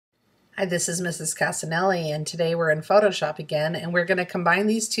Hi, this is Mrs. Casanelli, and today we're in Photoshop again, and we're going to combine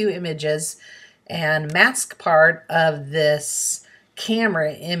these two images and mask part of this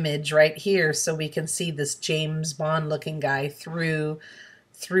camera image right here so we can see this James Bond looking guy through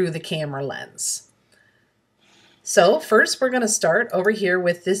the camera lens. So first we're going to start over here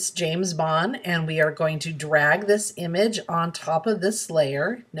with this James Bond, and we are going to drag this image on top of this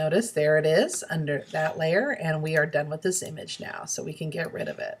layer. Notice there it is under that layer, and we are done with this image now, so we can get rid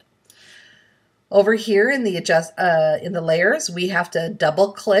of it. Over here in the layers, we have to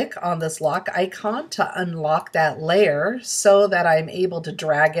double click on this lock icon to unlock that layer so that I'm able to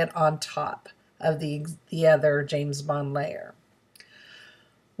drag it on top of the other James Bond layer.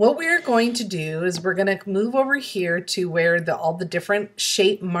 What we're going to do is we're going to move over here to where all the different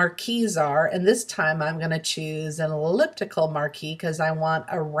shape marquees are, and this time I'm going to choose an elliptical marquee because I want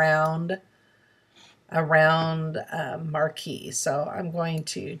a round marquee. So I'm going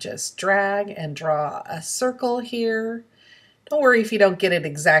to just drag and draw a circle here. Don't worry if you don't get it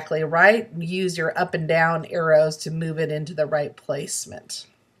exactly right. Use your up and down arrows to move it into the right placement.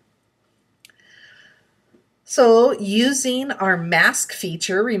 So using our mask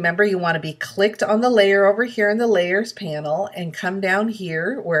feature, remember you want to be clicked on the layer over here in the layers panel and come down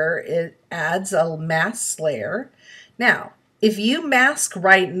here where it adds a mask layer. Now, if you mask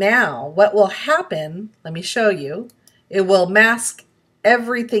right now, what will happen, let me show you, it will mask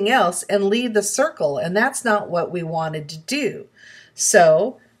everything else and leave the circle, and that's not what we wanted to do.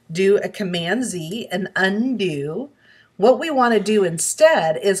 So do a Command Z and undo. What we want to do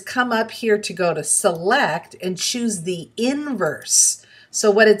instead is come up here to go to select and choose the inverse.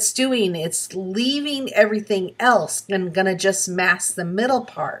 So what it's doing, it's leaving everything else and going to just mask the middle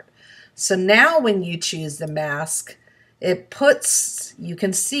part. So now when you choose the mask, you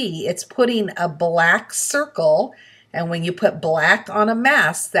can see it's putting a black circle, and when you put black on a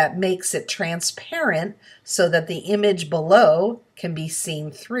mask, that makes it transparent so that the image below can be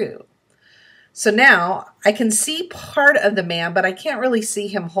seen through. So now I can see part of the man, but I can't really see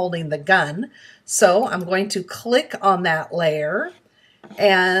him holding the gun. So I'm going to click on that layer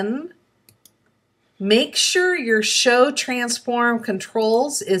and make sure your Show Transform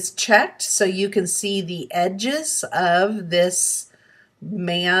Controls is checked so you can see the edges of this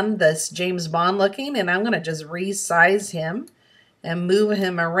man, this James Bond looking, and I'm going to just resize him and move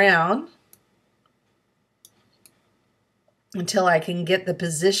him around until I can get the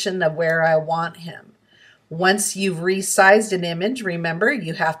position of where I want him. Once you've resized an image, remember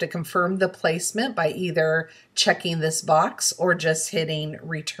you have to confirm the placement by either checking this box or just hitting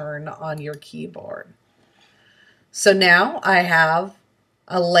return on your keyboard. So now I have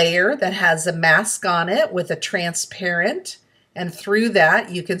a layer that has a mask on it with a transparent, and through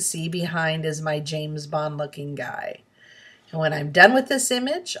that you can see behind is my James Bond looking guy. And when I'm done with this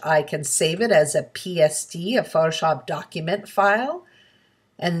image, I can save it as a PSD, a Photoshop document file,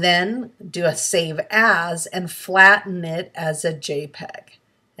 and then do a save as and flatten it as a JPEG.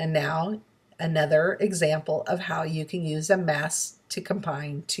 And now another example of how you can use a mask to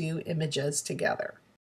combine two images together.